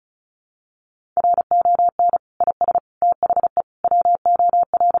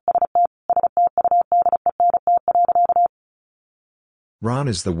Ron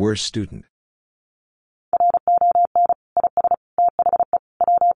is the worst student.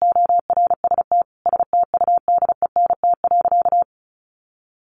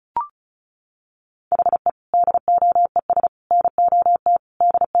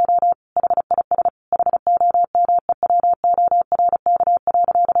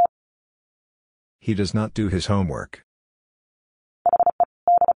 He does not do his homework.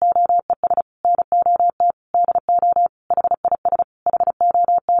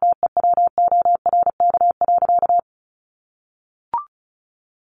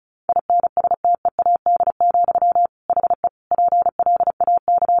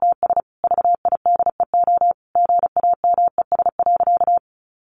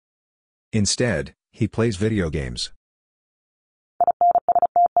 Instead, he plays video games.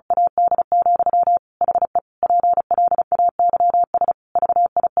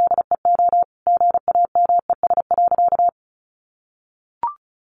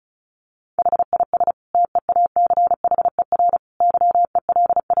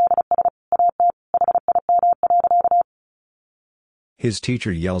 His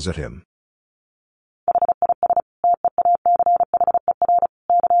teacher yells at him.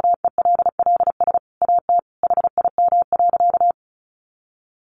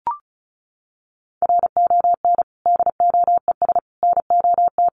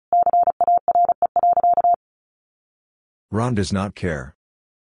 Ron does not care.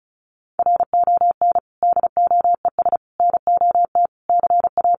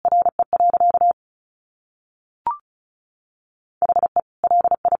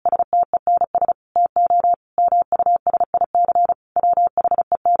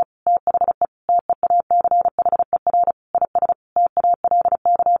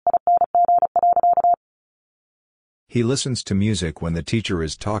 He listens to music when the teacher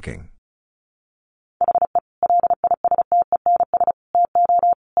is talking.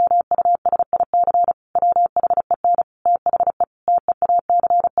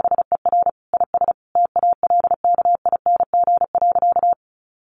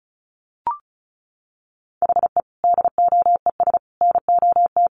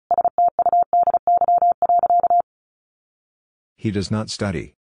 He does not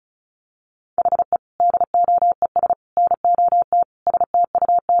study.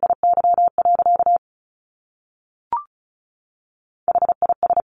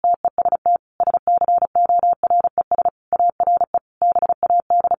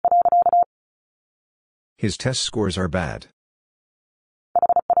 His test scores are bad.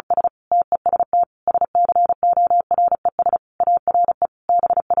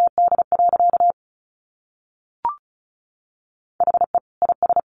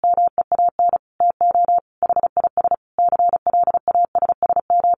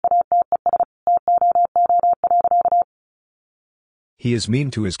 He is mean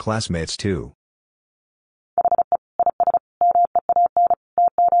to his classmates too.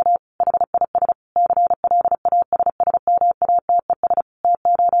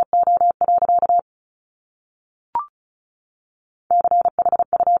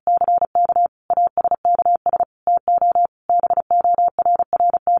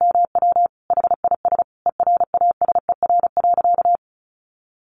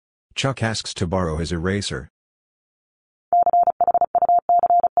 Chuck asks to borrow his eraser.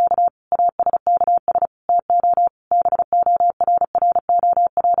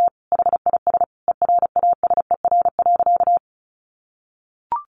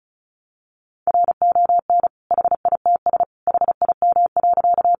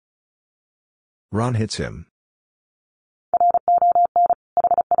 Ron hits him.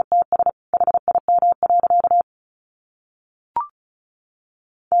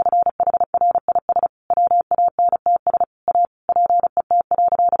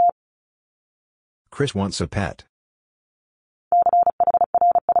 Chris wants a pet.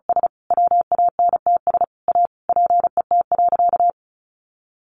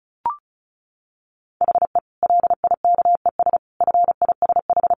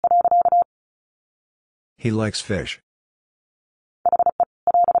 He likes fish.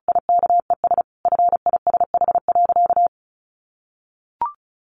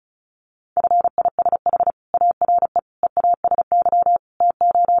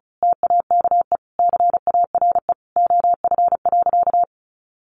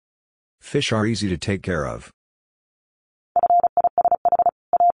 Fish are easy to take care of.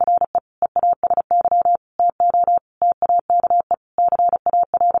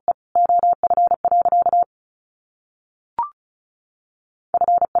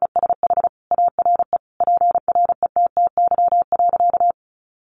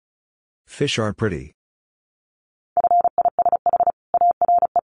 Fish are pretty.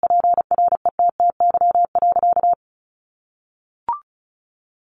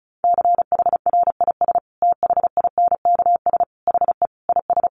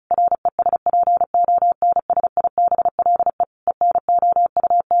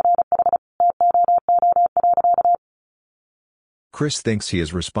 Chris thinks he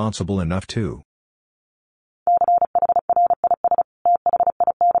is responsible enough to.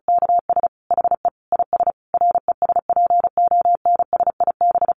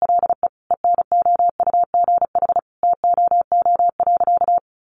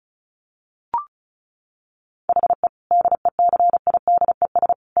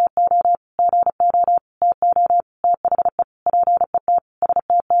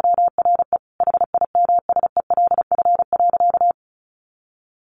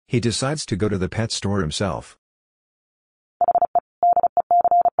 He decides to go to the pet store himself.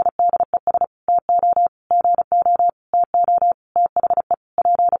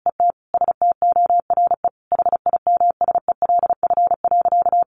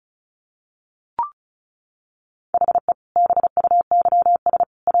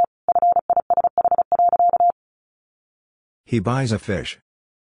 He buys a fish.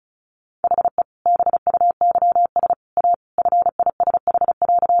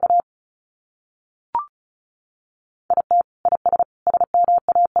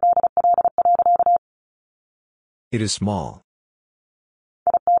 It is small.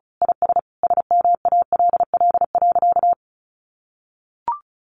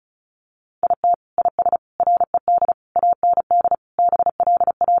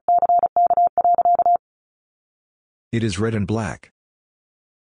 It is red and black.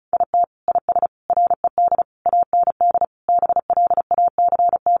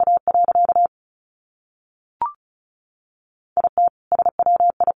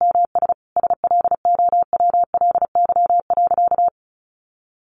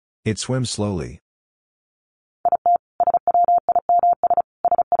 It swims slowly.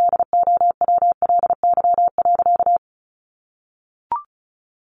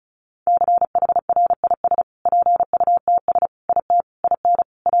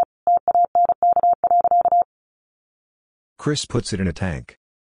 Chris puts it in a tank.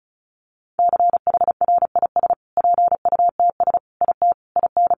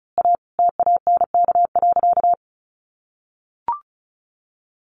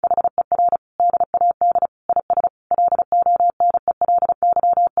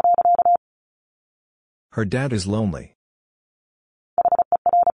 Her dad is lonely.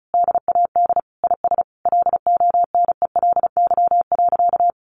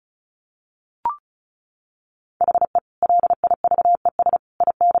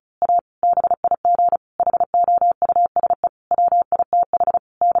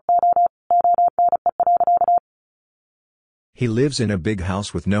 He lives in a big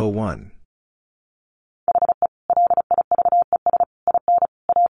house with no one.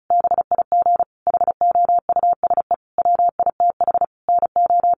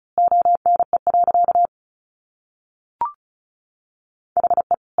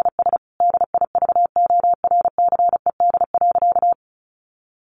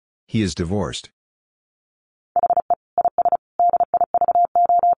 He is divorced.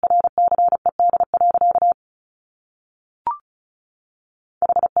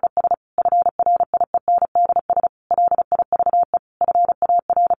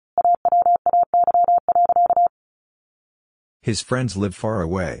 His friends live far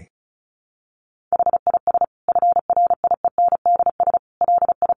away.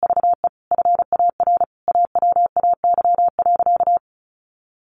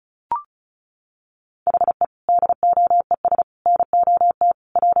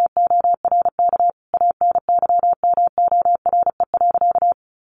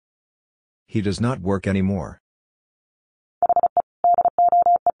 He does not work anymore.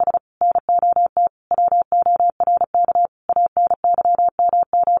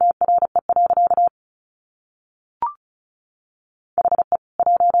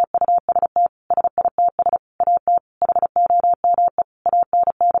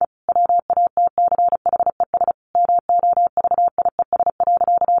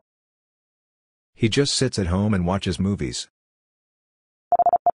 He just sits at home and watches movies.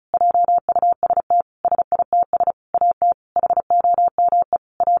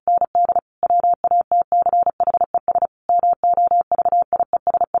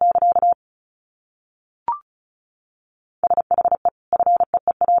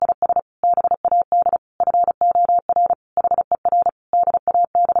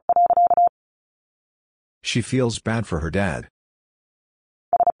 She feels bad for her dad.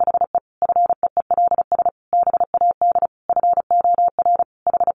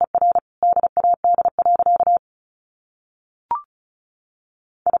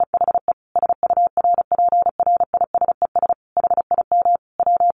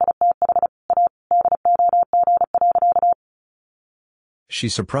 She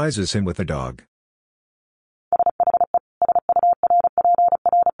surprises him with a dog.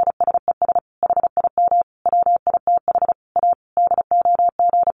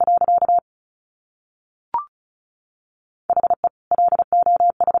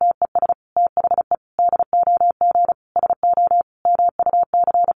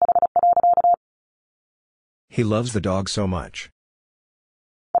 He loves the dog so much.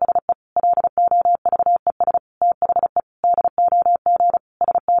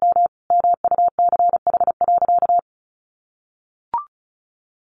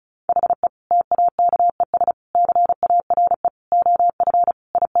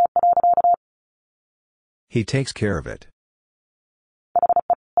 He takes care of it.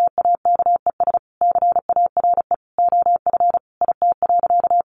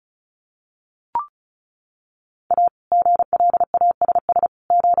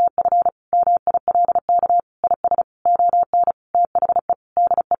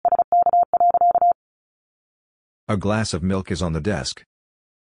 A glass of milk is on the desk.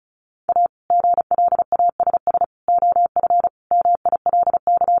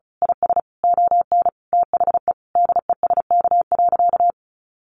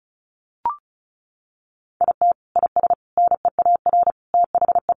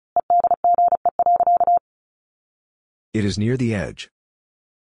 It is near the edge.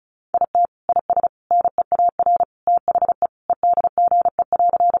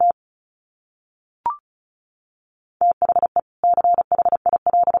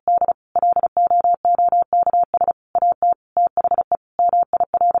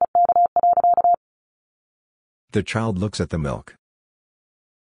 The child looks at the milk.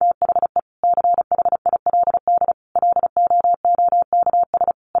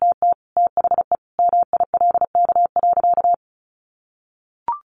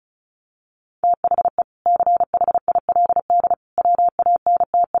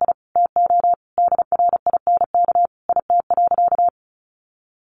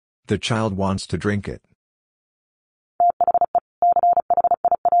 The child wants to drink it.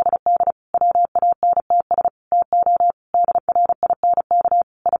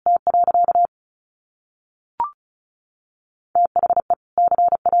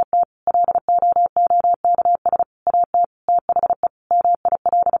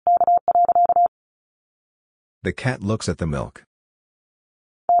 The cat looks at the milk.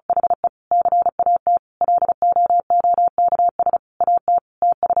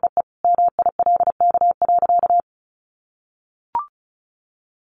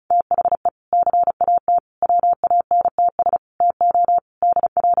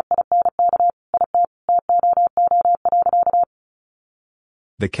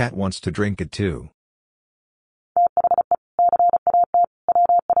 The cat wants to drink it too.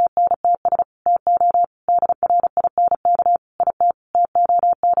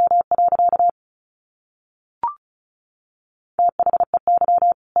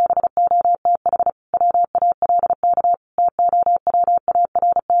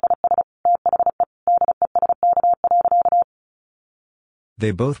 They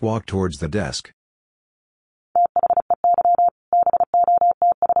both walk towards the desk.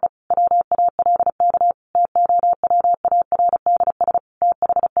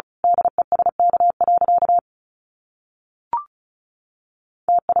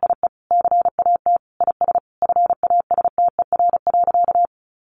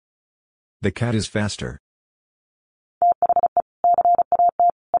 The cat is faster.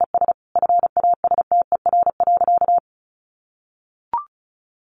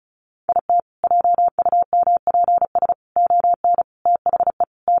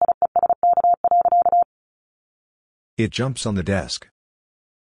 It jumps on the desk.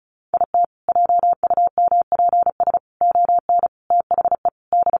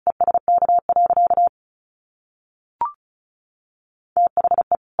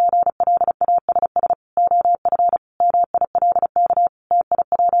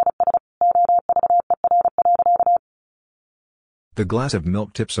 The glass of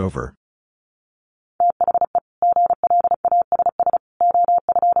milk tips over.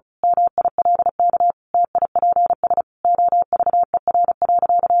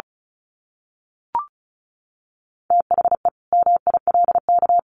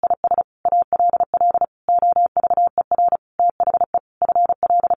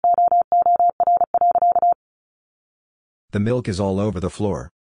 The milk is all over the floor.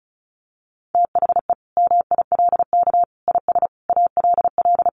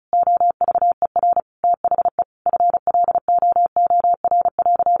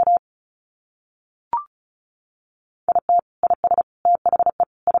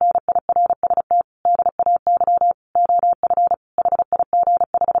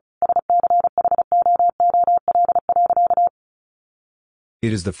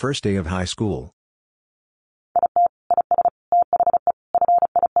 It is the first day of high school.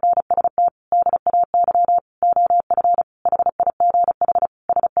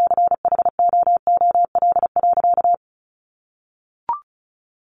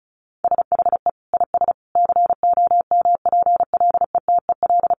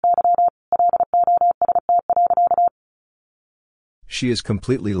 She is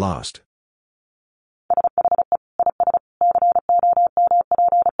completely lost.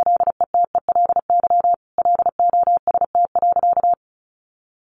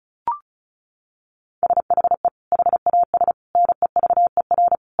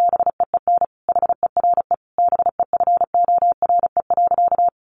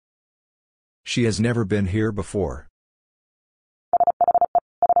 She has never been here before.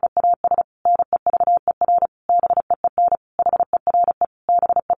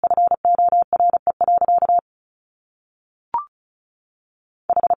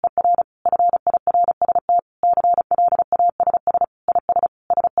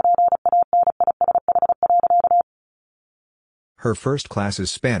 Her first class is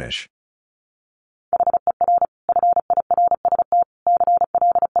Spanish.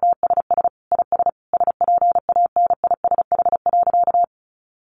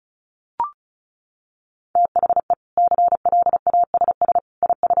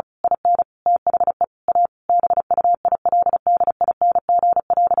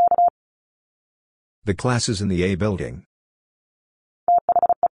 The class is in the A building.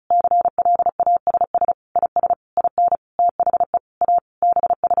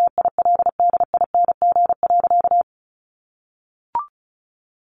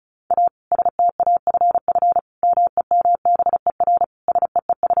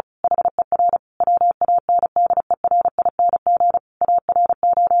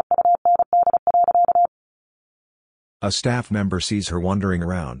 A staff member sees her wandering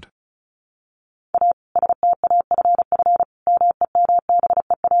around.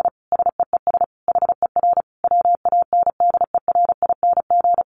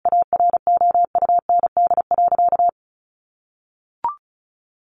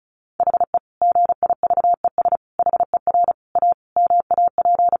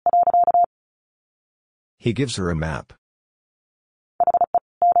 He gives her a map.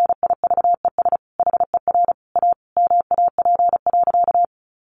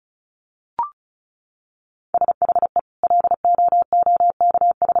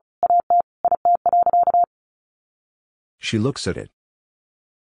 She looks at it.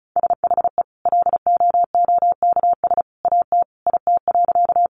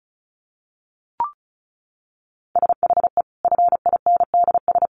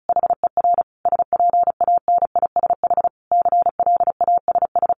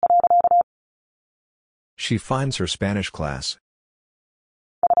 She finds her Spanish class.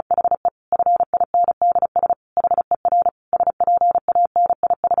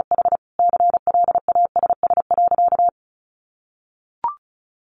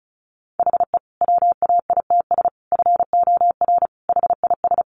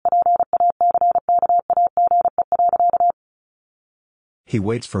 He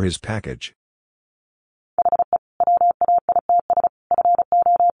waits for his package.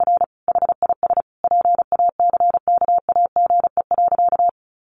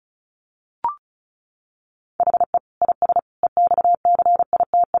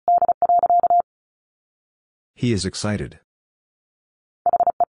 He is excited.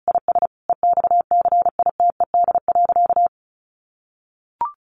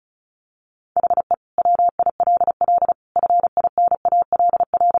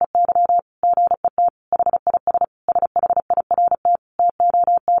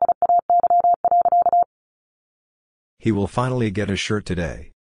 He will finally get a shirt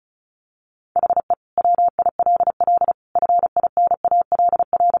today.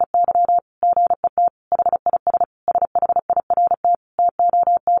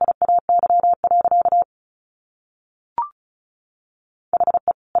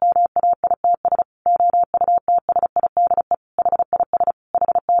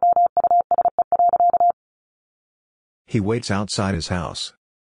 He waits outside his house.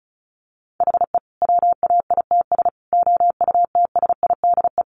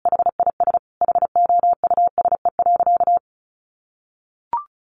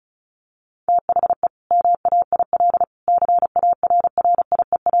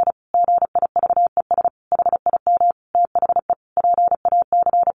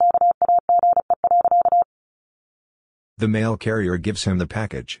 The mail carrier gives him the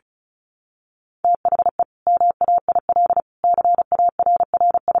package.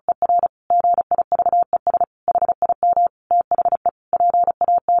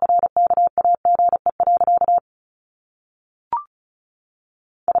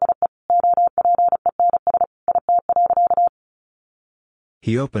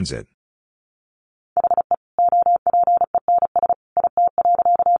 He opens it.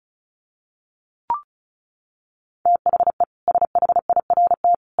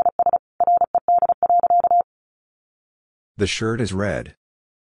 The shirt is red.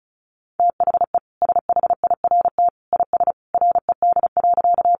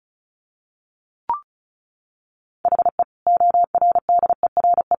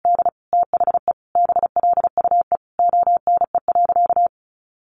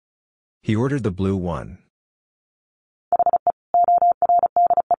 He ordered the blue one.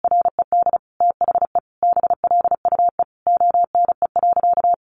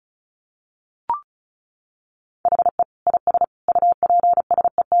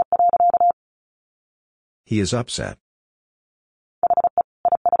 He is upset.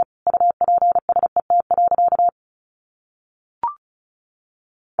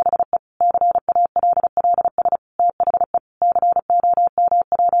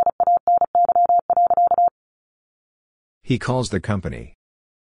 He calls the company.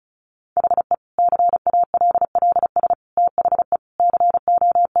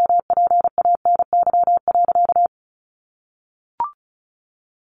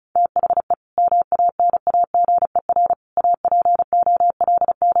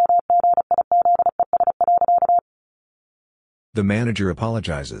 The manager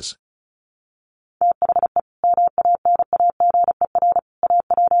apologizes.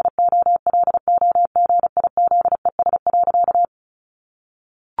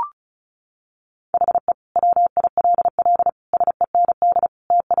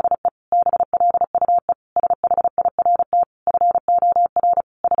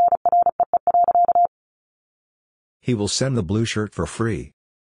 He will send the blue shirt for free.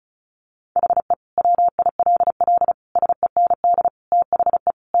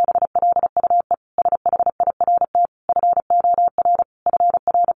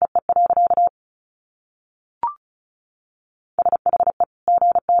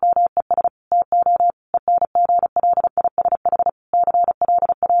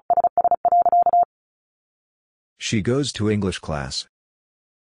 She goes to English class.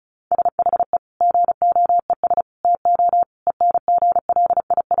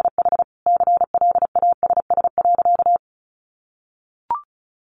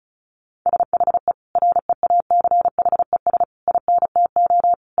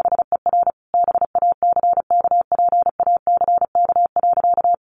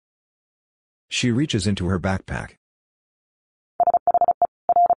 She reaches into her backpack.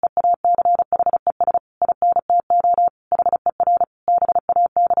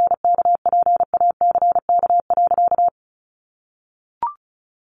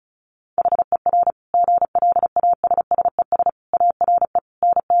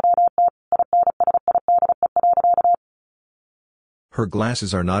 Her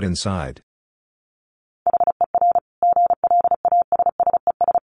glasses are not inside.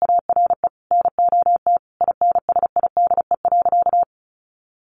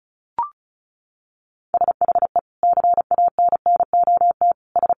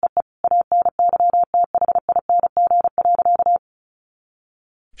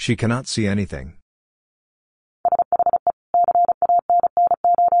 She cannot see anything.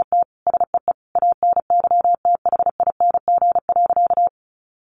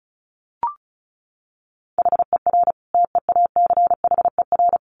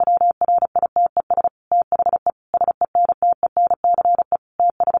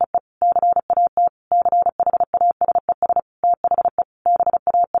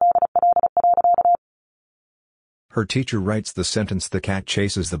 Her teacher writes the sentence "The cat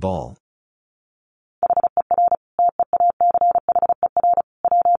chases the ball."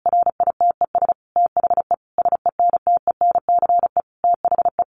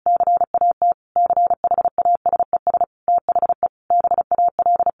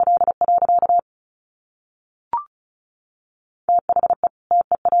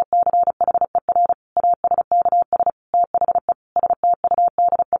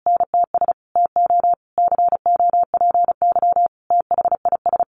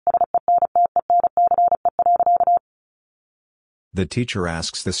 The teacher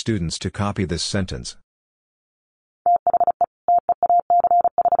asks the students to copy this sentence.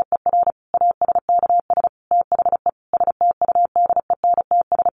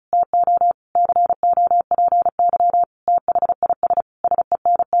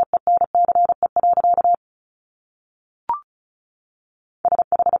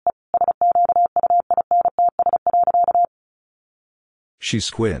 She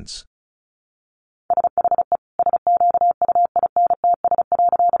squints.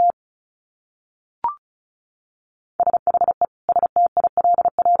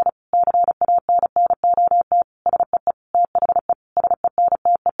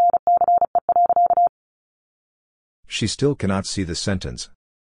 She still cannot see the sentence.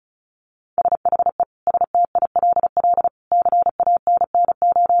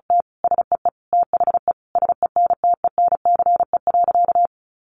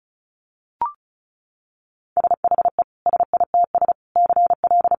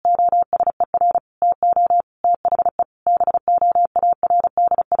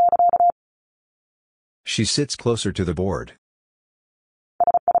 She sits closer to the board.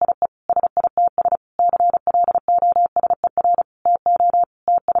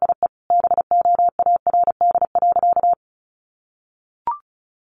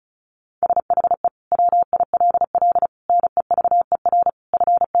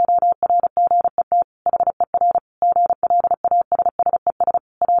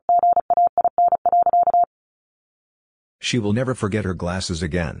 She will never forget her glasses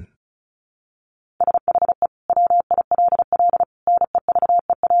again.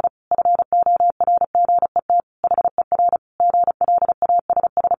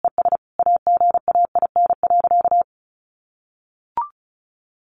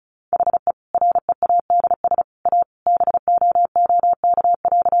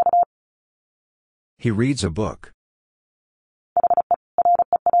 He reads a book.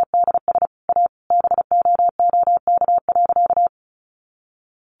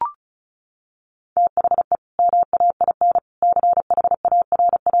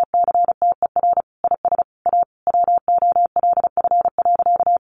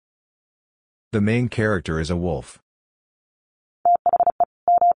 The main character is a wolf.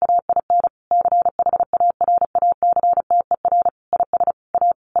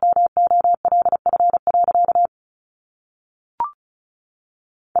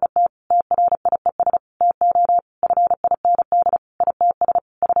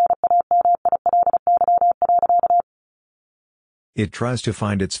 It tries to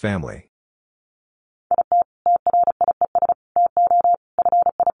find its family.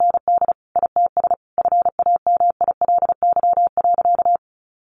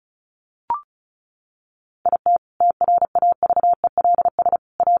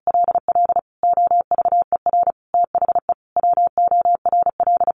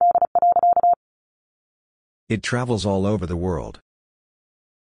 It travels all over the world.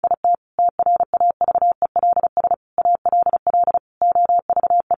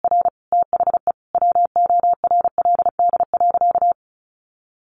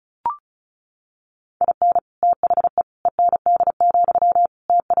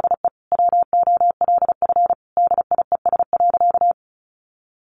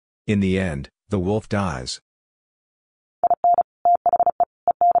 In the end, the wolf dies.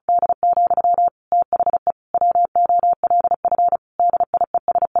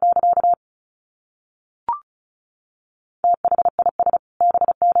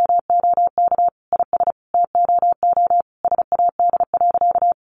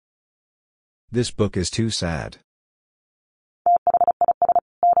 This book is too sad.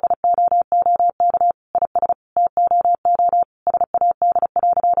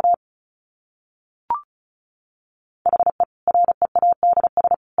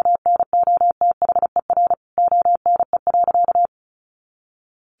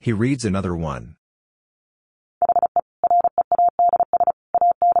 He reads another one.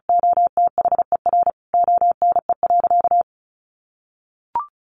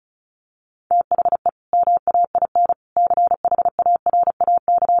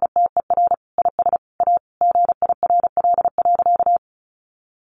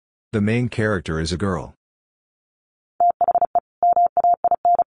 The main character is a girl.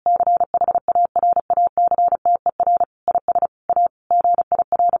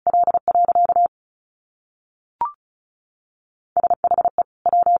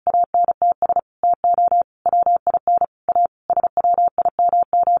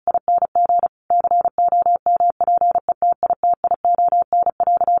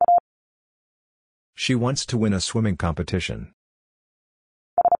 She wants to win a swimming competition.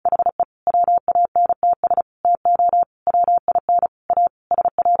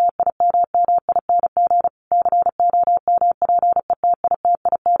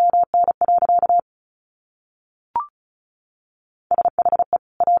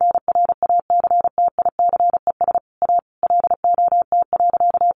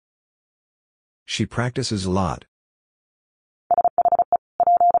 She practices a lot.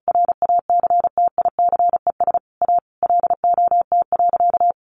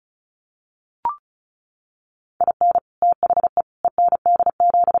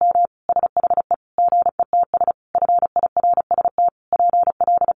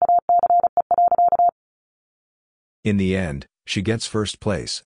 In the end, she gets first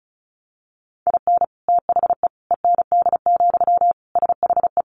place.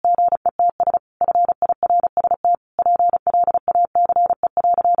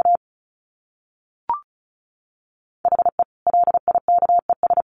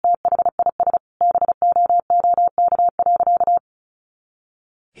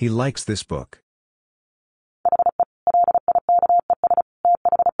 He likes this book.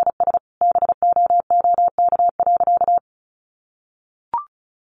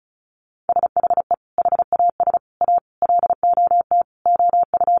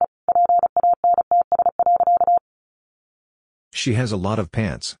 She has a lot of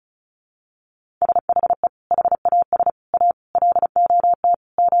pants.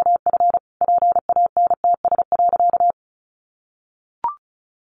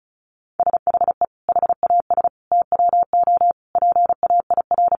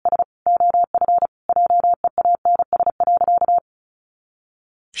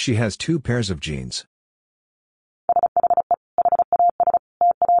 She has 2 pairs of jeans.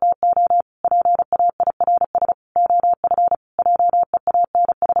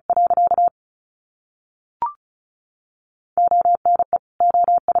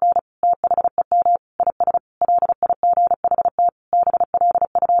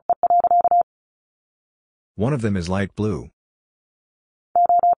 One of them is light blue.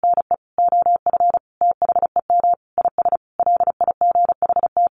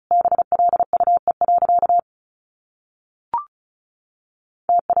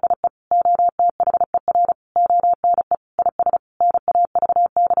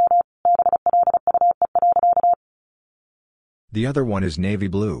 The other one is navy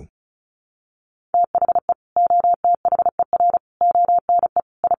blue.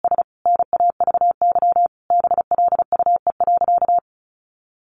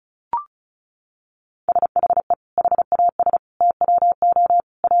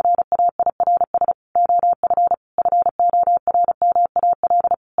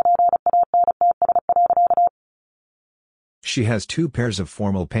 She has 2 pairs of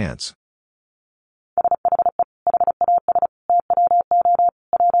formal pants.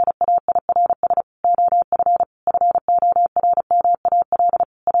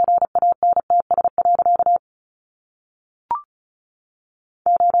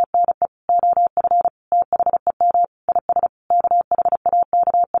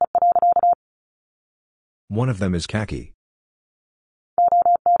 One of them is khaki.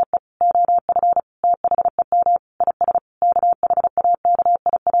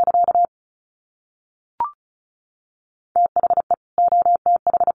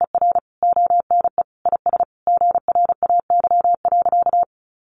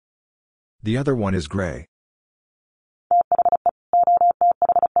 The other one is gray.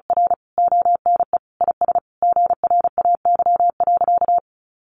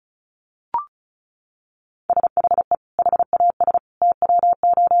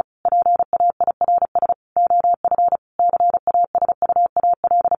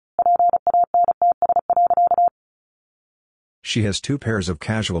 She has 2 pairs of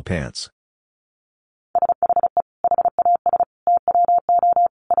casual pants.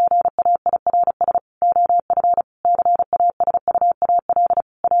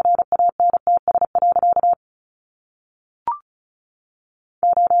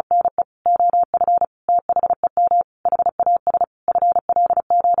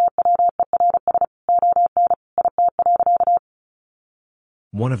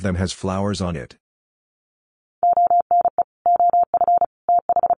 One of them has flowers on it.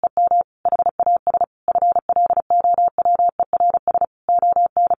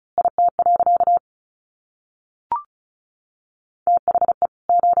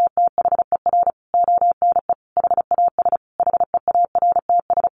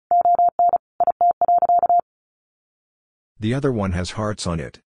 The other one has hearts on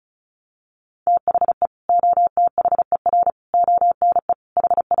it.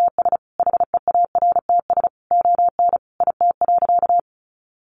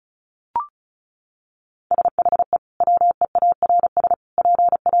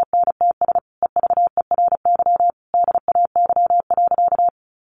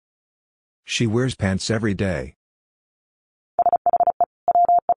 She wears pants every day.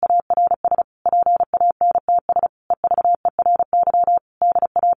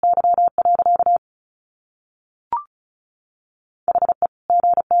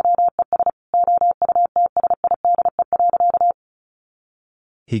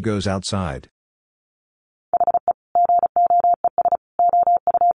 He goes outside.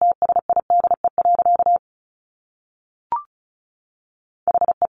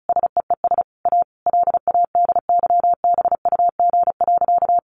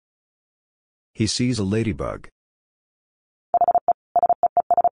 He sees a ladybug.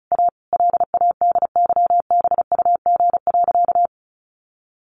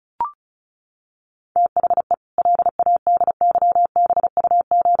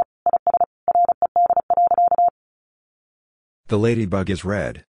 The ladybug is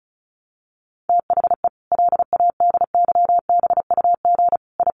red.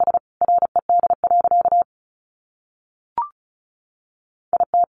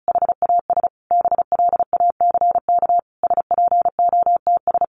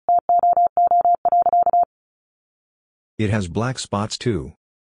 It has black spots too.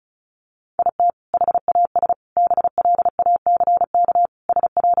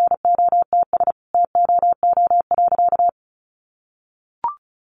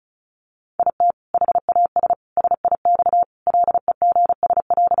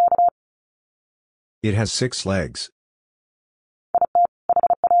 It has 6 legs.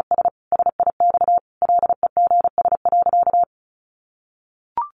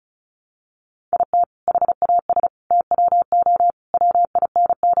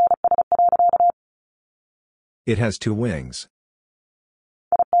 It has 2 wings.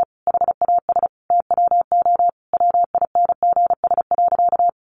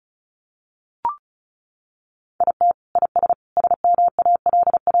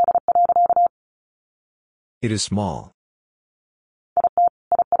 It is small.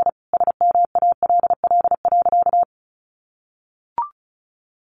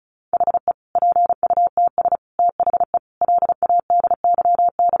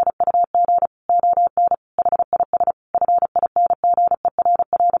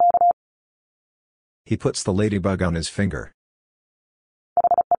 He puts the ladybug on his finger.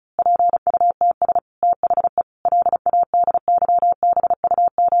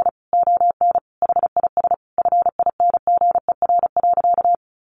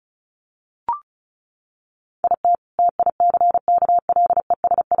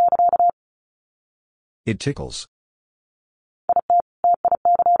 It tickles.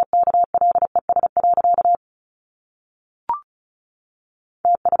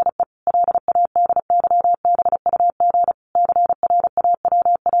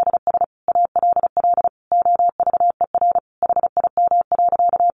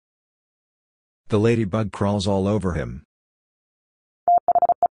 The ladybug crawls all over him.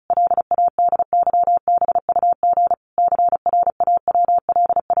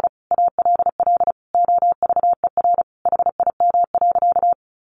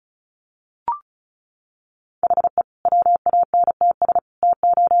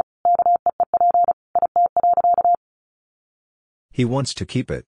 He wants to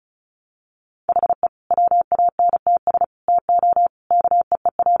keep it.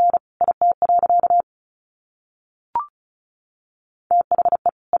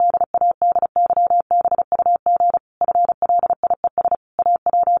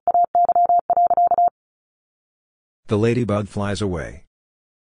 The ladybug flies away.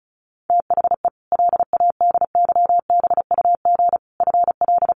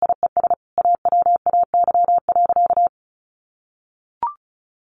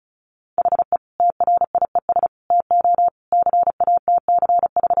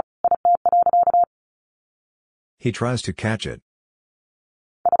 He tries to catch it.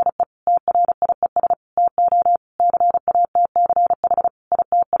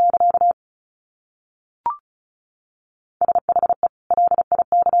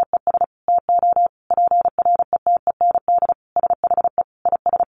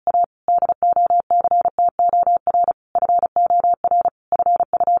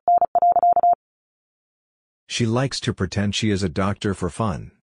 She likes to pretend she is a doctor for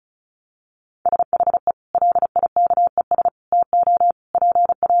fun.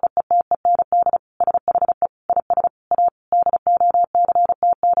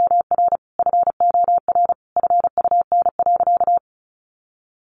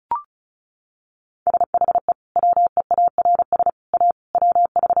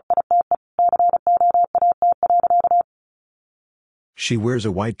 She wears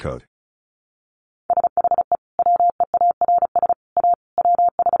a white coat.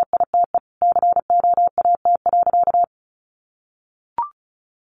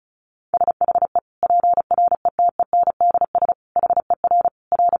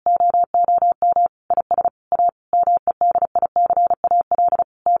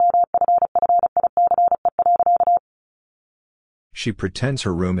 She pretends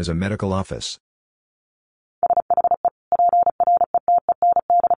her room is a medical office.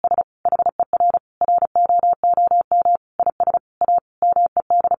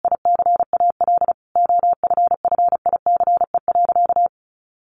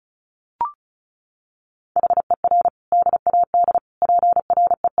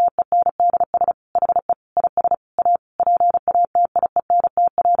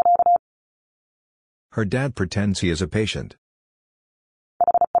 Her dad pretends he is a patient.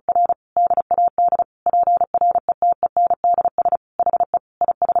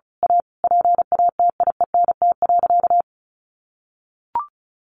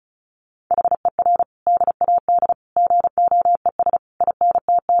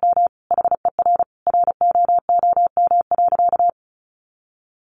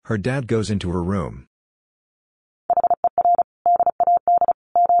 Her dad goes into her room.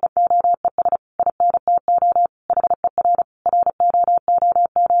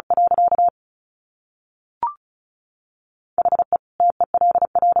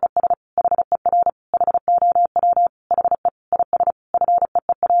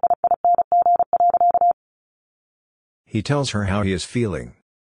 He tells her how he is feeling.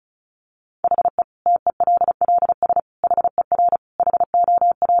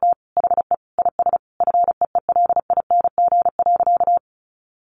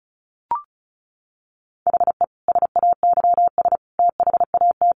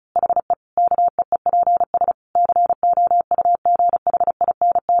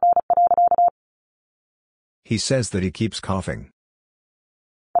 He says that he keeps coughing.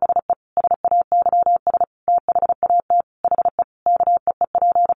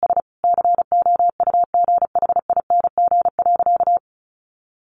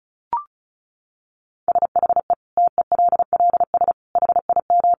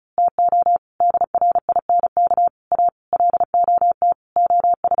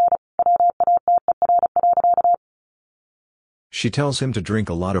 She tells him to drink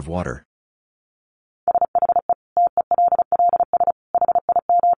a lot of water.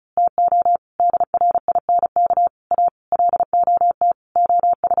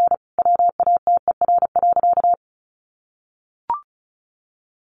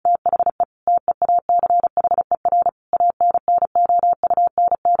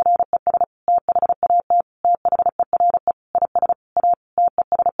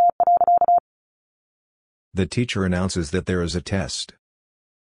 The teacher announces that there is a test.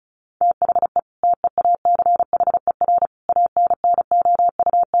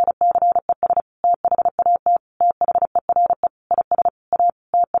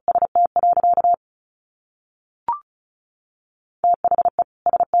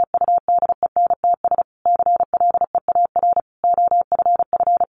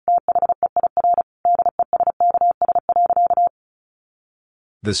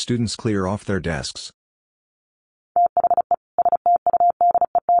 The students clear off their desks.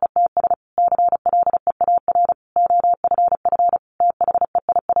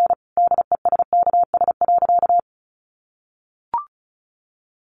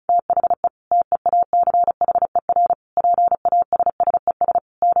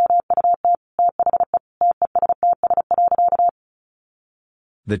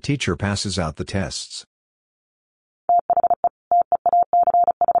 The teacher passes out the tests.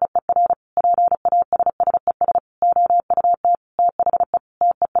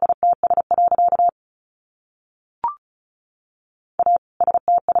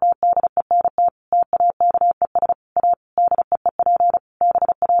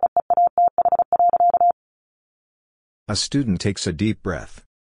 A student takes a deep breath.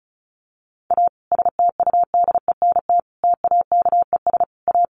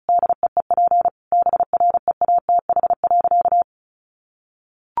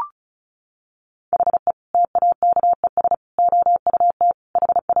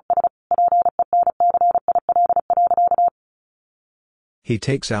 He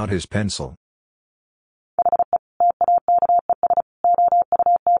takes out his pencil.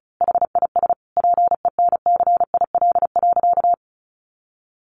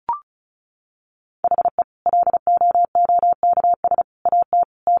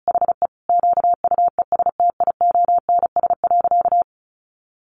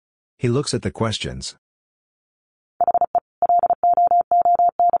 He looks at the questions.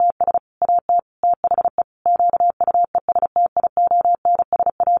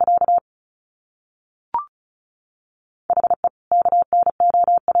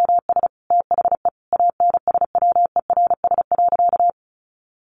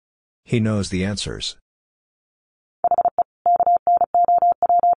 He knows the answers.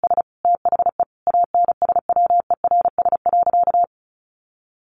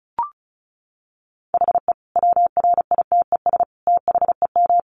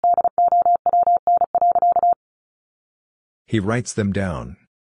 He writes them down.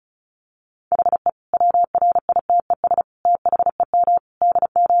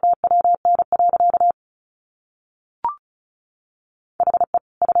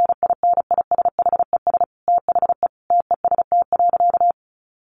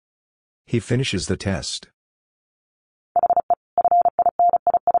 He finishes the test.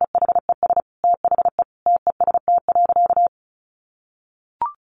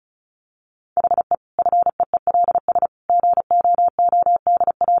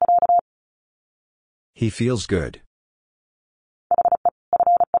 He feels good.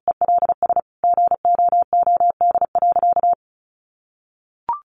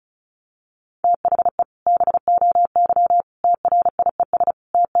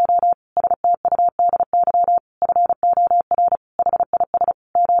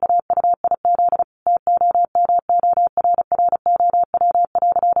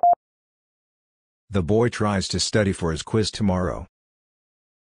 The boy tries to study for his quiz tomorrow.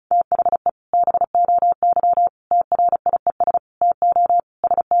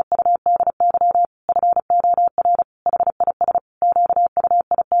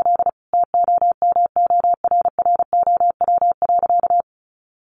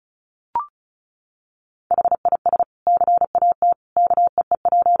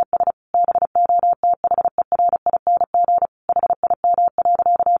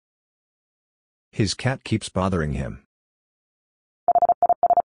 His cat keeps bothering him.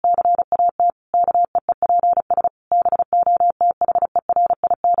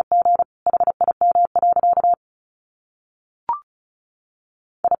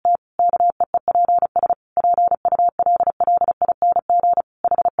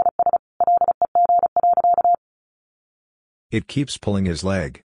 It keeps pulling his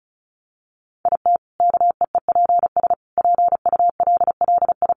leg.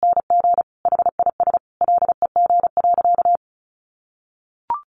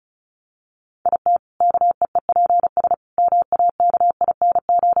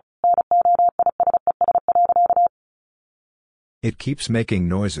 It keeps making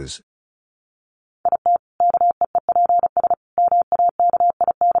noises.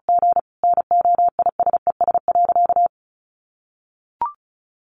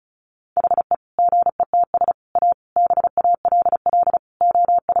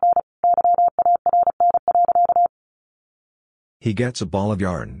 He gets a ball of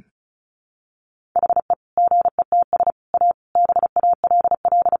yarn.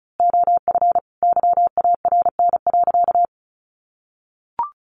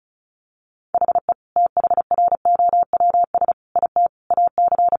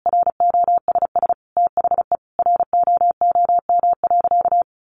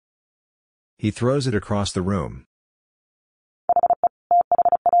 He throws it across the room.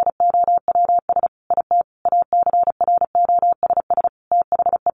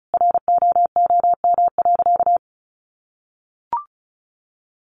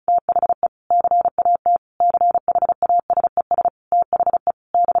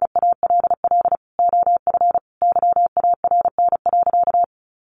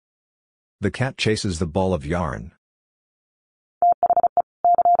 The cat chases the ball of yarn.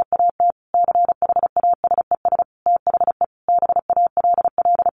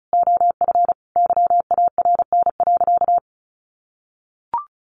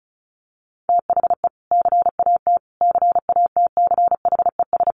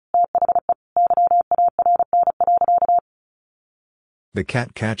 The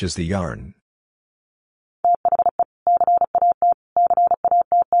cat catches the yarn.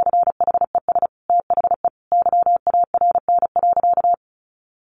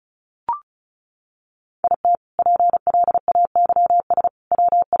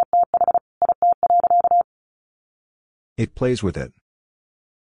 It plays with it.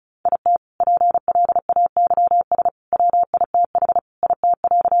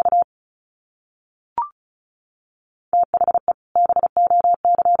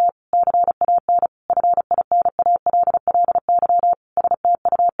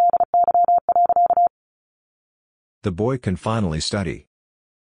 The boy can finally study.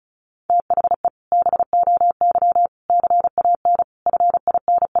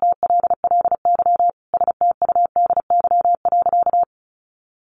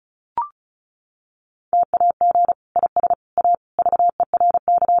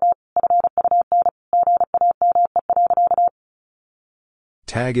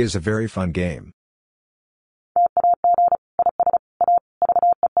 Tag is a very fun game.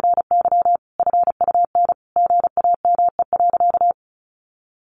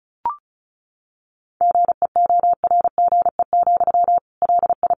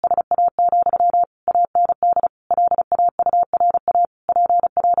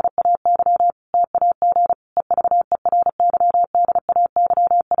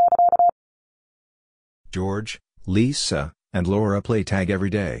 George, Lisa, and Laura play tag every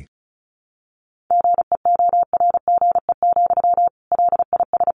day.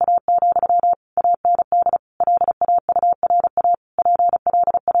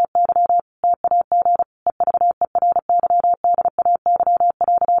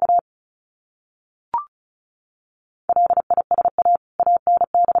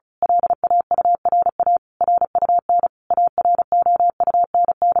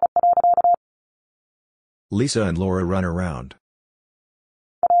 Lisa and Laura run around.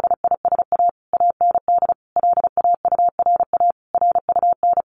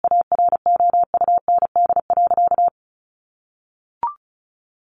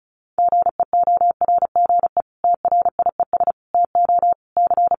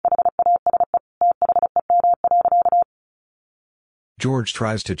 George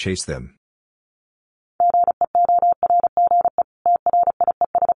tries to chase them.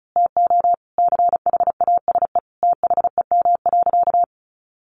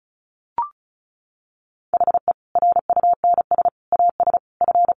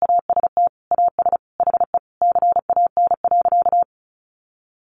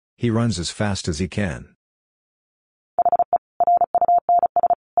 He runs as fast as he can.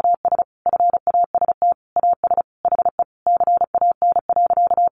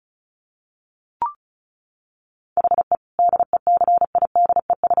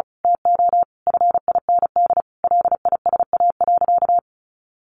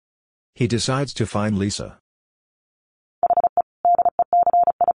 He decides to find Lisa.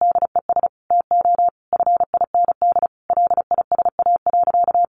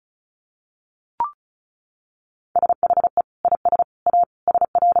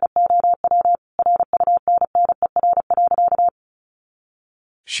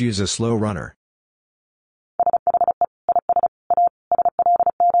 She is a slow runner.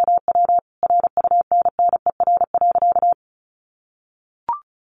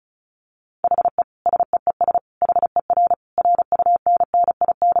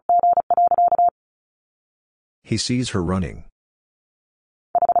 He sees her running.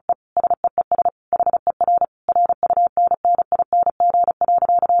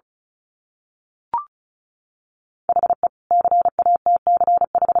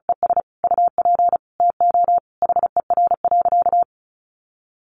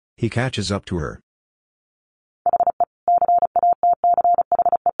 He catches up to her.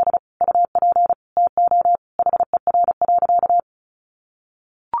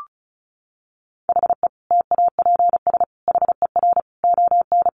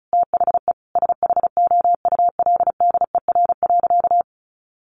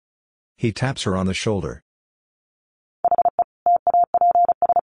 He taps her on the shoulder.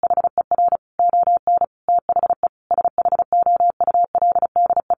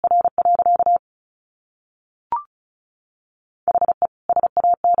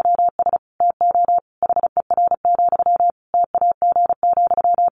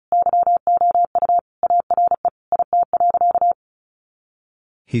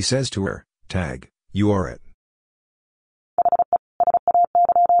 He says to her, "Tag, you are it."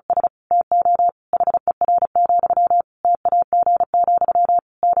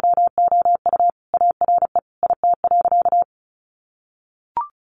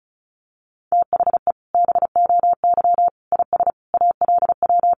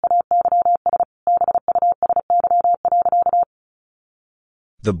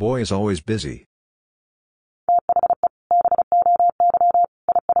 The boy is always busy.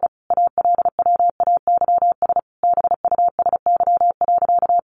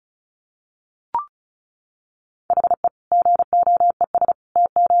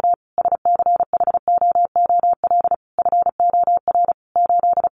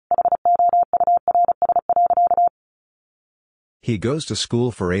 He goes to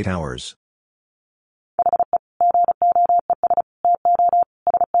school for 8 hours.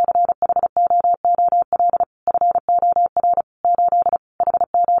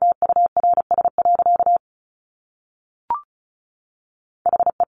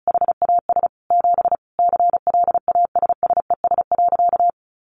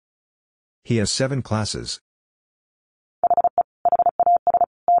 He has 7 classes.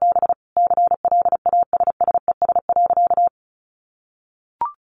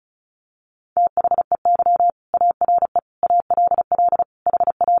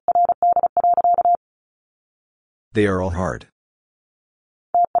 They are all hard.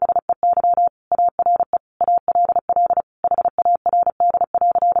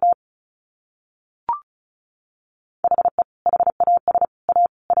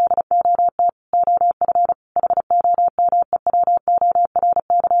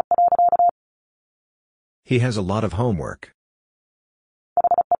 He has a lot of homework.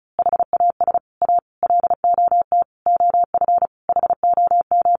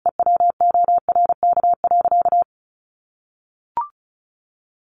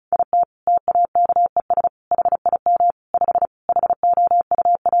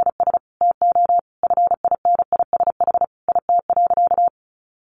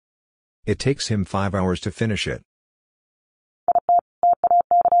 It takes him 5 hours to finish it.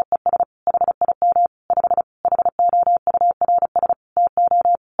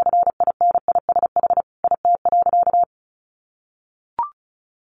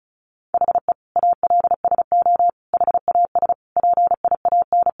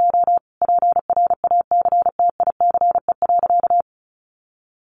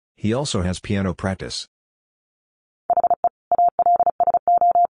 He also has piano practice.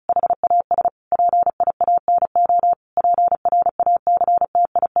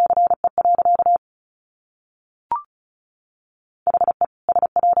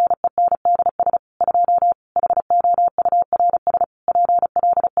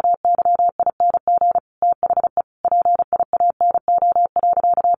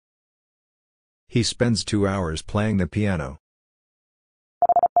 He spends 2 hours playing the piano.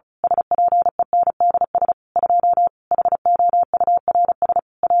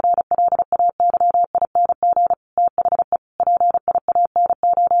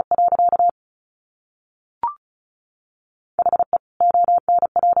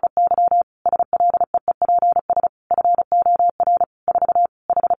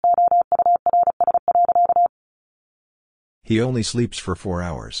 He only sleeps for 4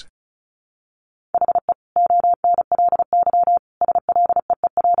 hours.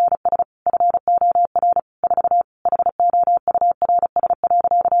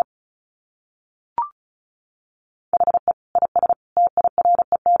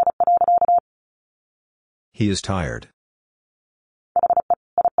 He is tired.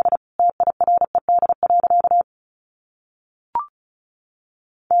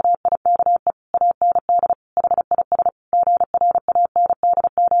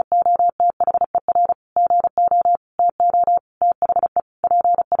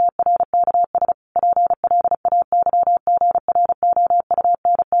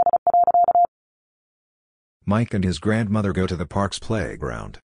 Mike and his grandmother go to the park's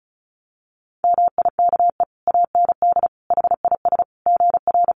playground.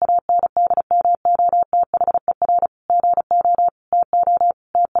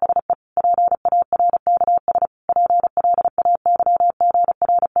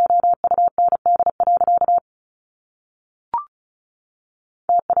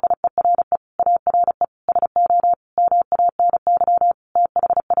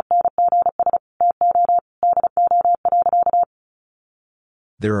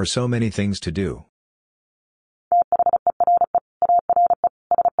 There are so many things to do.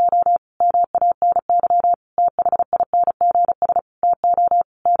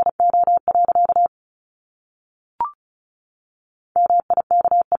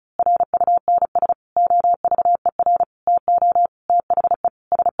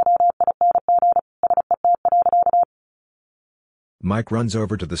 Mike runs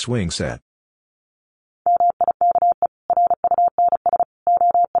over to the swing set.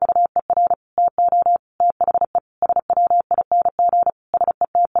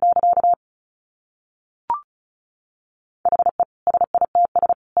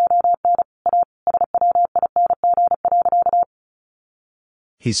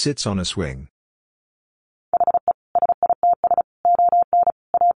 He sits on a swing.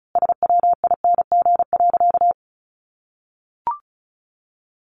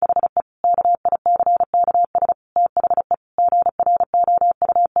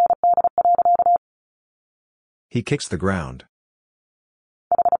 He kicks the ground.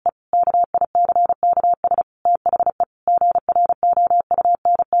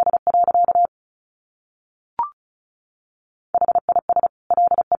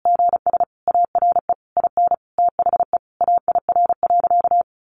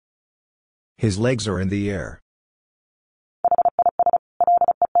 His legs are in the air.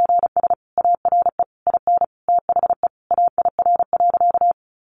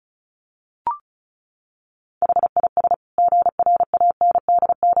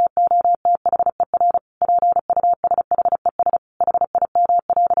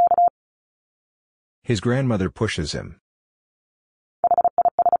 His grandmother pushes him.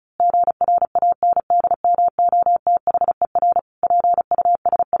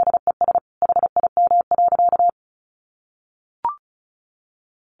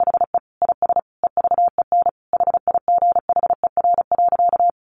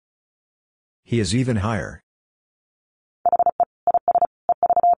 He is even higher.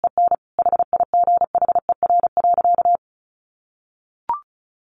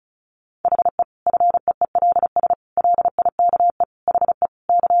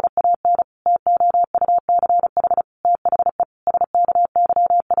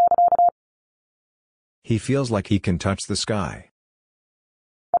 He feels like he can touch the sky.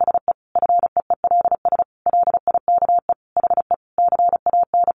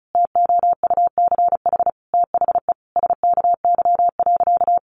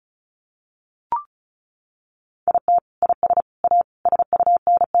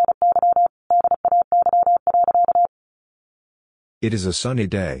 It is a sunny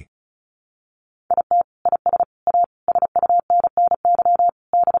day.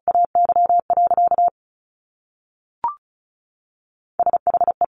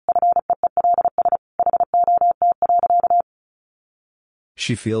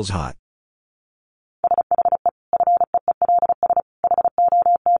 She feels hot.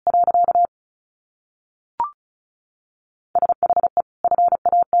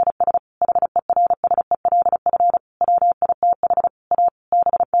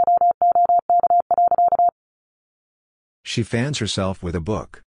 She fans herself with a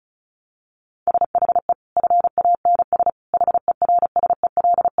book.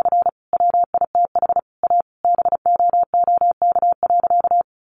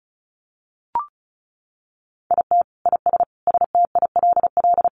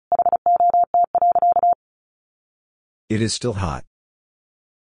 It is still hot.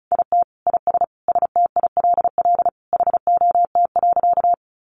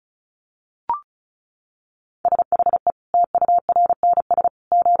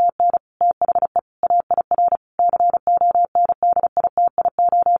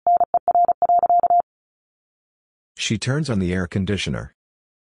 She turns on the air conditioner.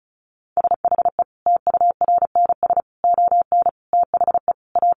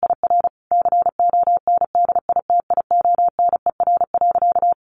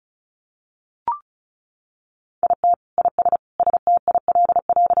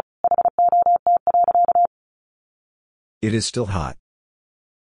 It is still hot.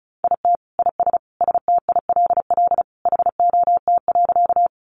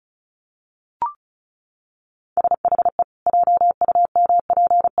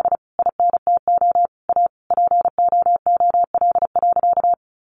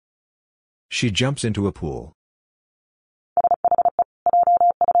 She jumps into a pool.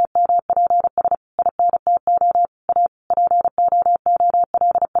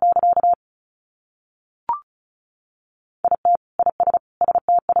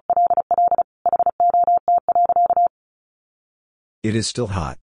 It is still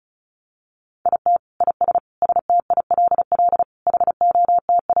hot.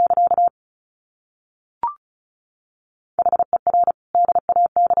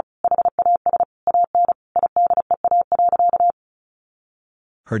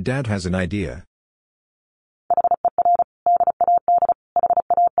 Her dad has an idea.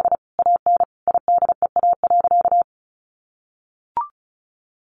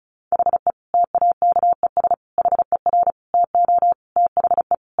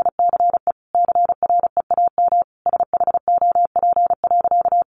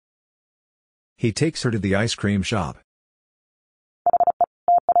 He takes her to the ice cream shop.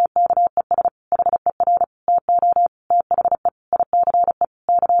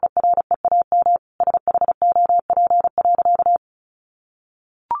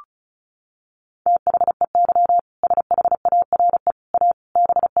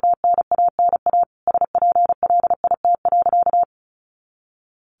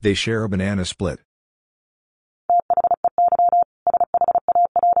 They share a banana split.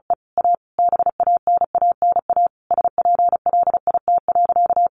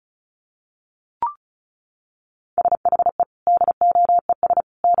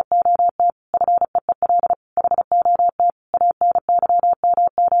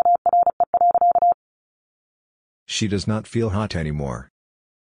 She does not feel hot anymore.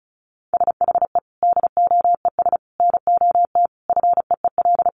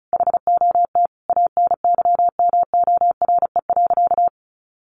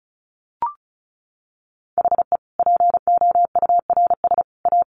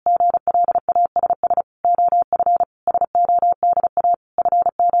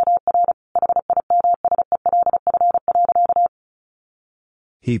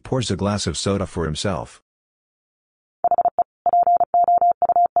 He pours a glass of soda for himself.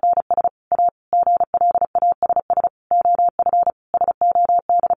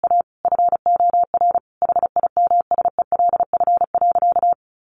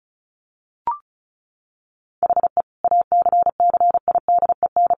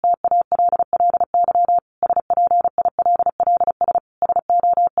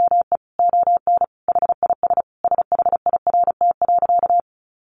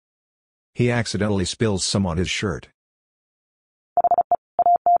 He accidentally spills some on his shirt.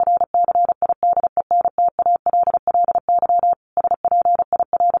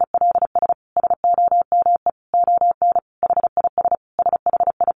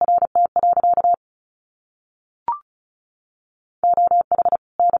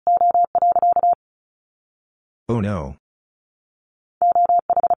 Oh no.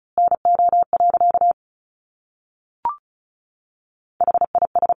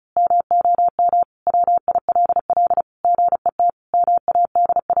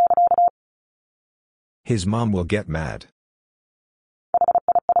 His mom will get mad.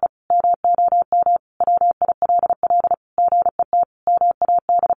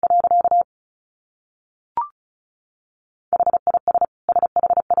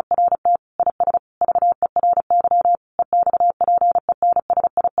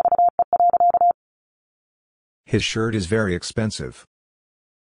 His shirt is very expensive.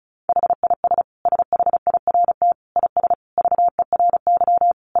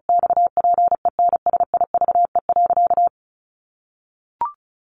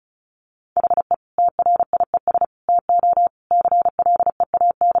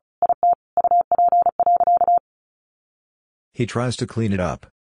 He tries to clean it up.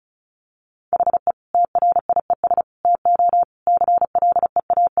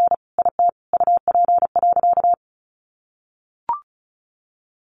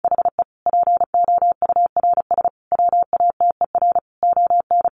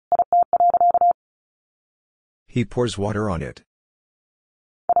 He pours water on it.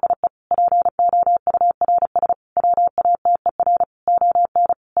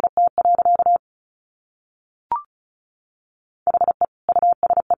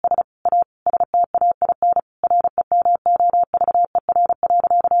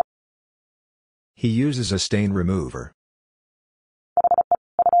 He uses a stain remover.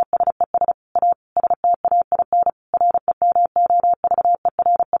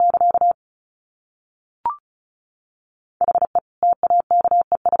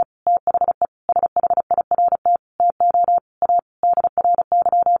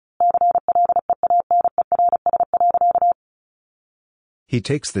 He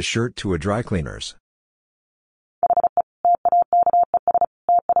takes the shirt to a dry cleaner's.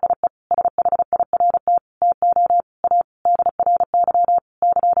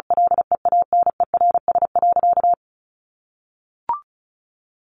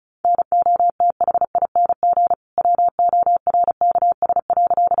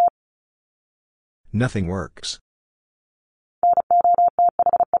 Nothing works.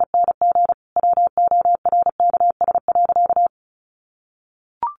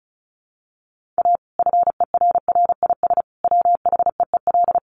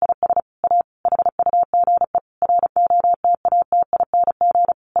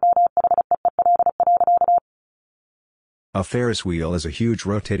 A Ferris wheel is a huge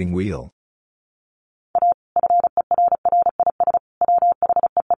rotating wheel.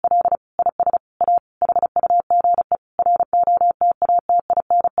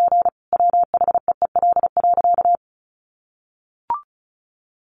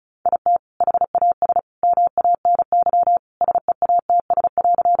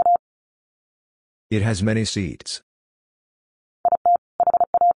 It has many seats.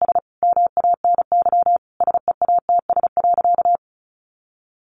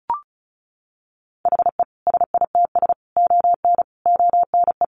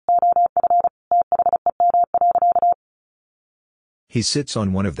 He sits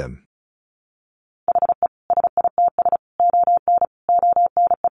on one of them.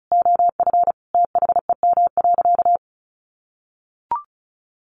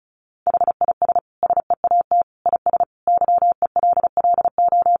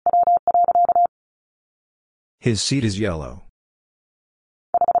 His seat is yellow.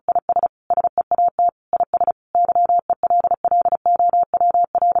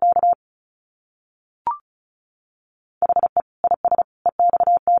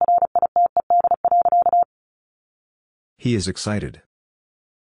 He is excited.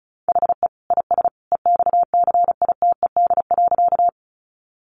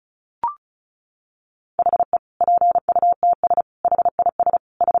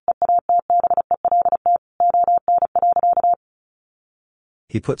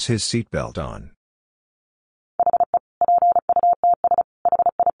 He puts his seatbelt on.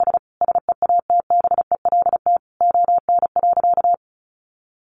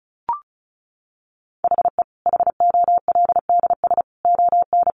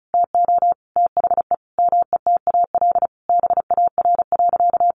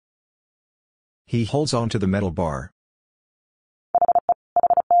 He holds on to the metal bar.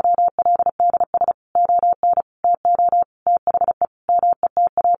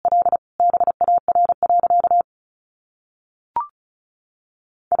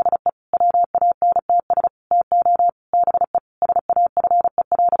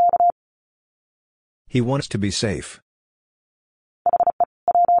 He wants to be safe.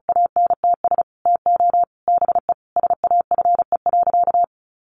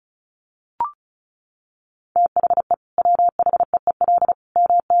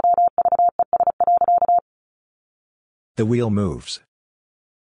 The wheel moves.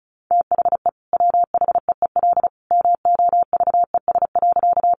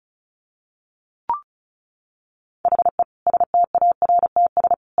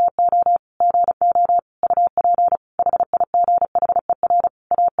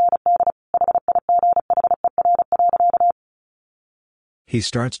 He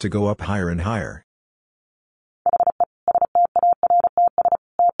starts to go up higher and higher.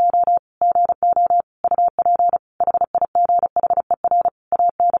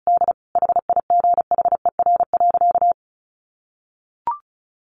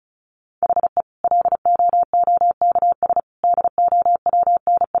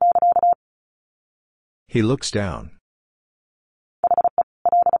 He looks down.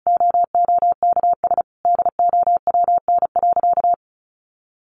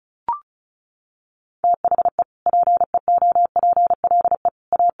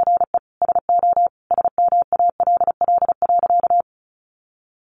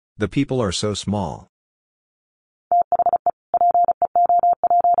 The people are so small.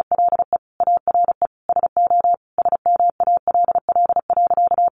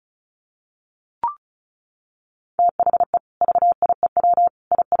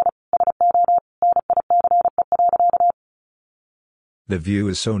 The view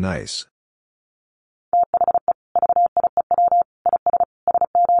is so nice.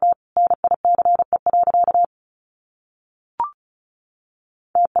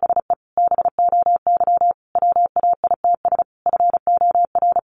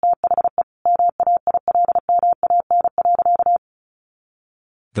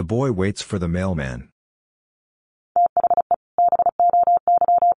 The boy waits for the mailman.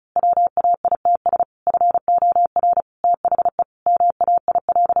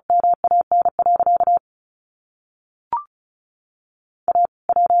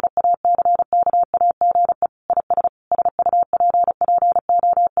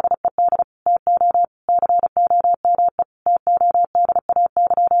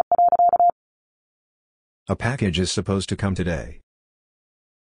 A package is supposed to come today.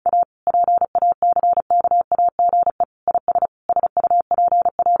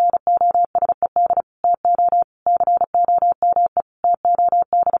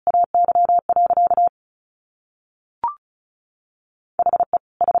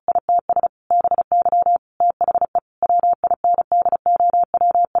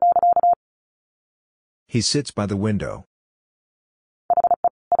 He sits by the window.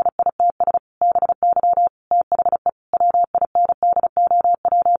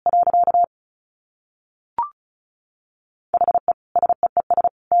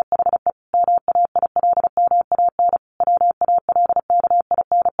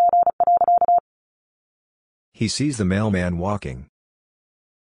 He sees the mailman walking.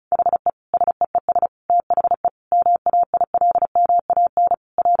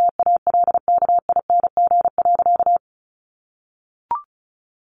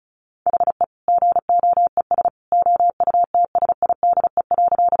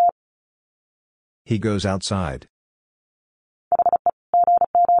 He goes outside.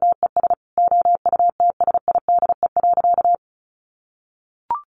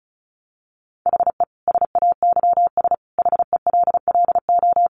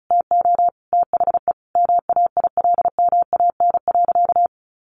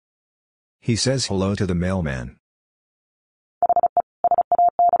 He says hello to the mailman.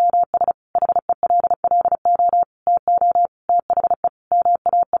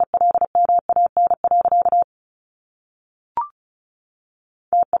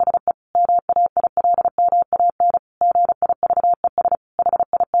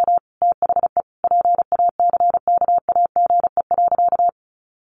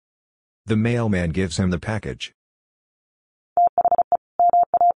 The mailman gives him the package.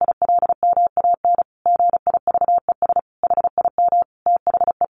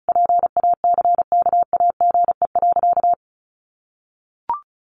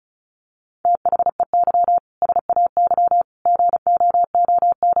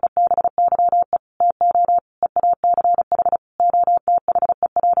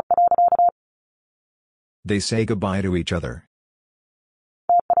 They say goodbye to each other.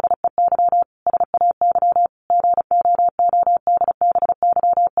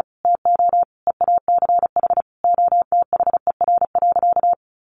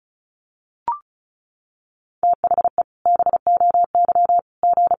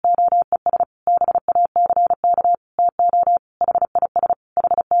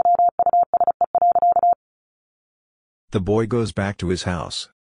 The boy goes back to his house.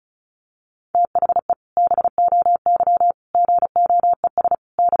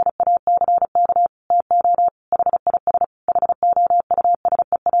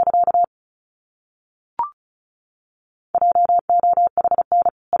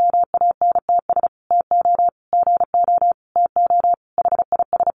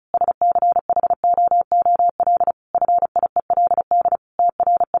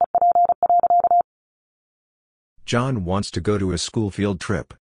 John wants to go to a school field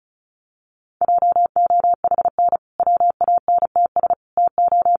trip.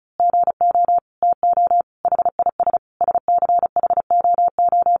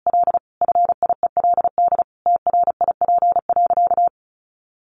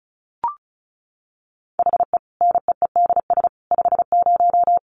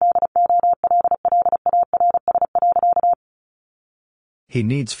 He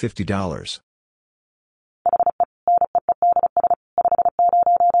needs $50.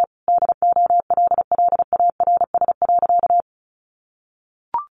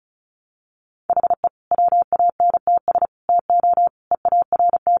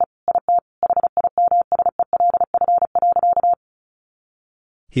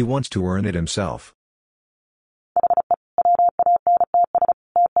 He wants to earn it himself.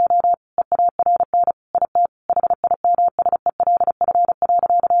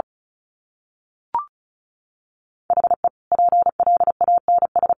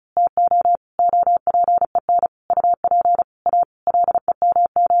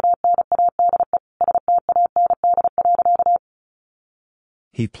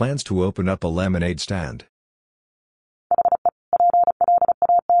 He plans to open up a lemonade stand.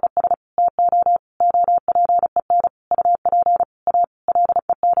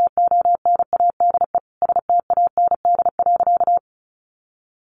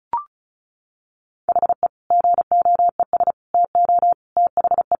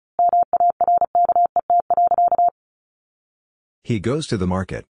 He goes to the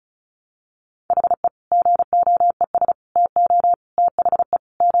market.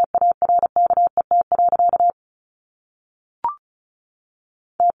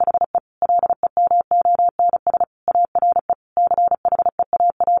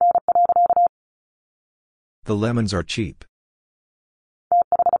 The lemons are cheap.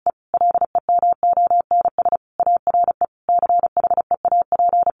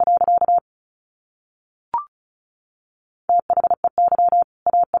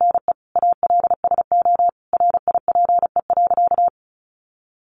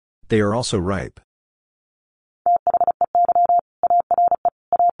 They are also ripe.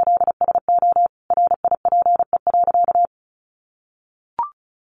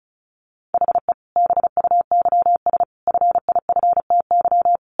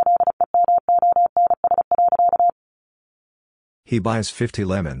 He buys 50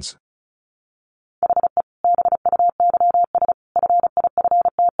 lemons.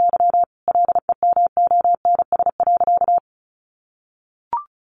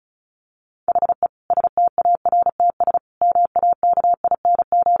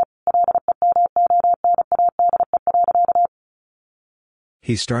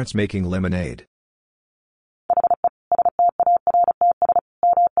 He starts making lemonade.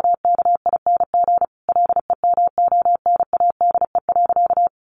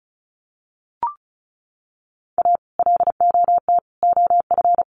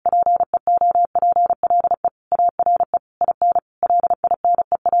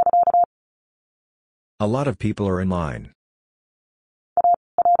 A lot of people are in line.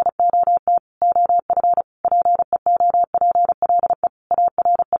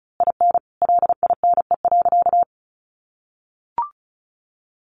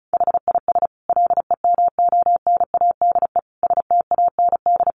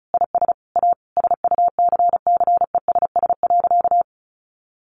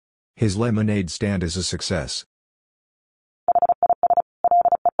 His lemonade stand is a success.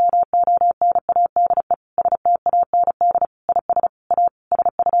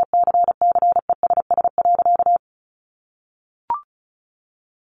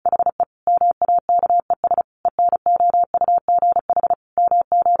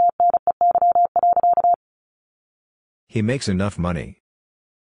 He makes enough money.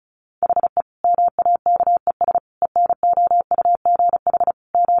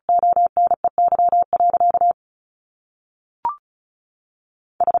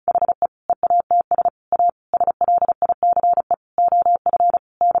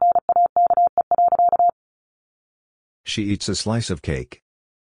 She eats a slice of cake.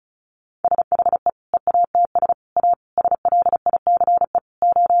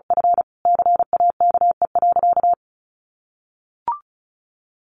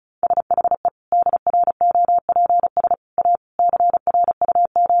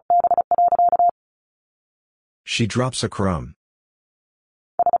 She drops a crumb.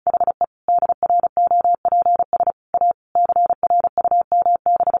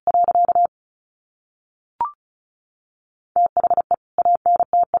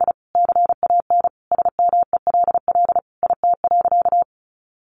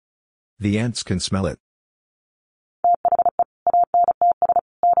 The ants can smell it.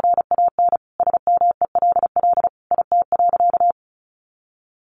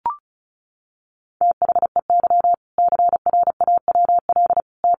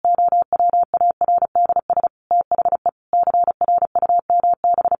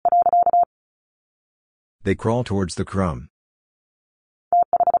 They crawl towards the crumb.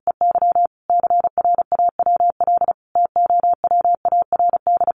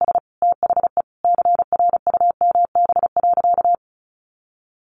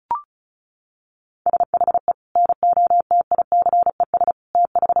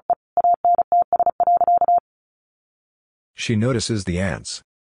 She notices the ants.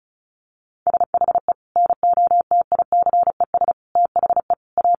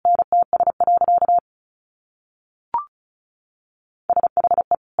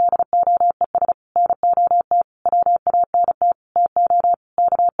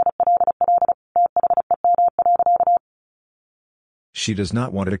 She does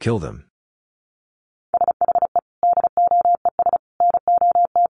not want to kill them.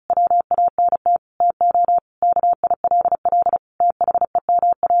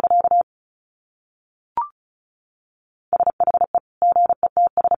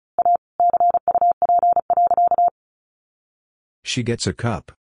 She gets a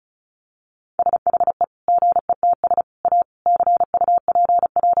cup.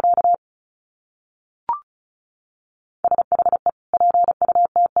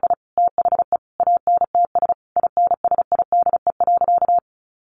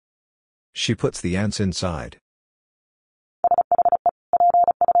 She puts the ants inside.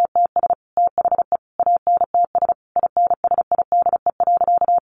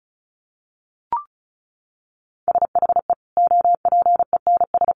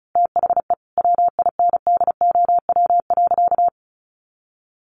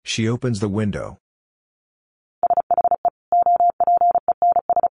 She opens the window.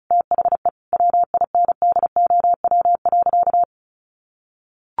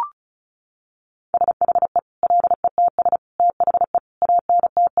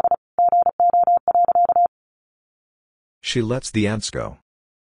 She lets the ants go.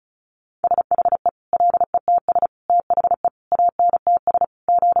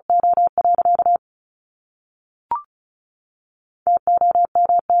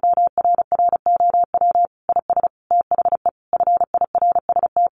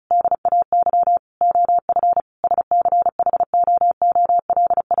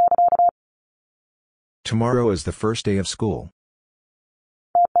 Tomorrow is the first day of school.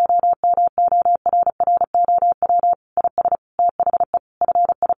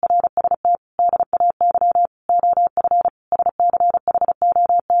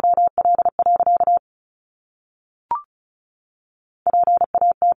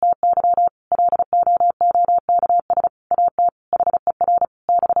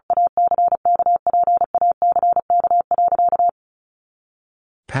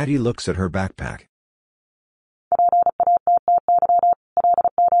 Patty looks at her backpack.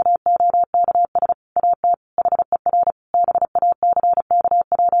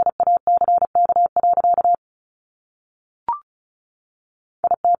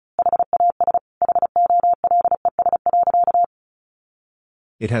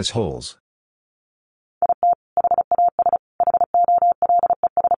 It has holes.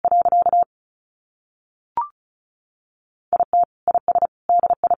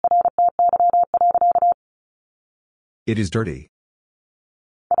 It is dirty.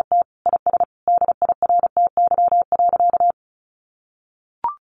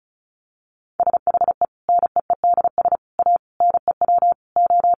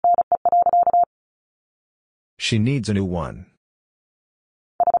 She needs a new one.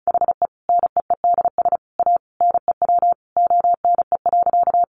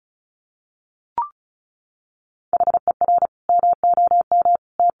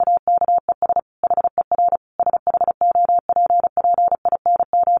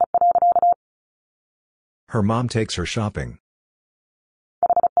 Her mom takes her shopping.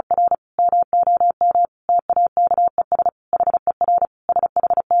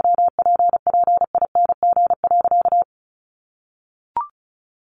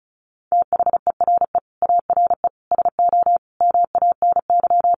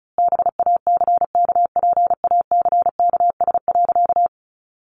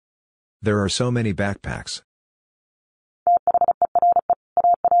 There are so many backpacks.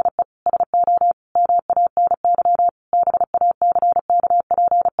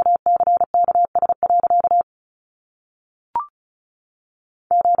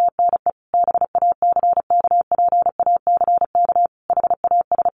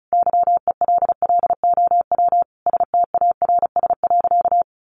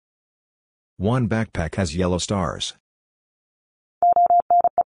 One backpack has yellow stars.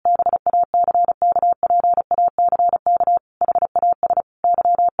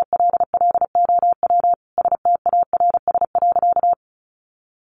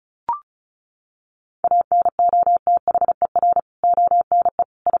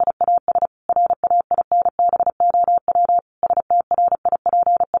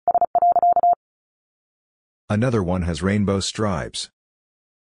 Another one has rainbow stripes.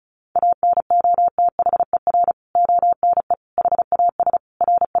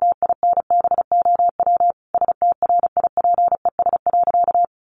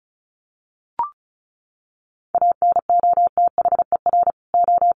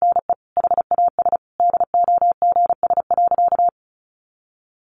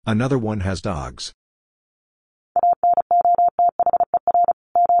 Another one has dogs.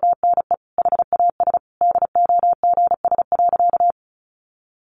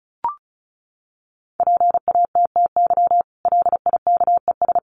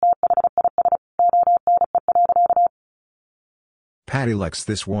 Patty likes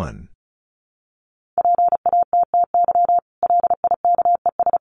this one.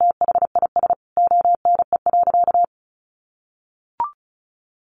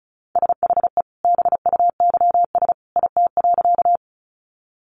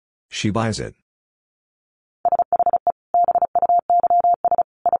 She buys it.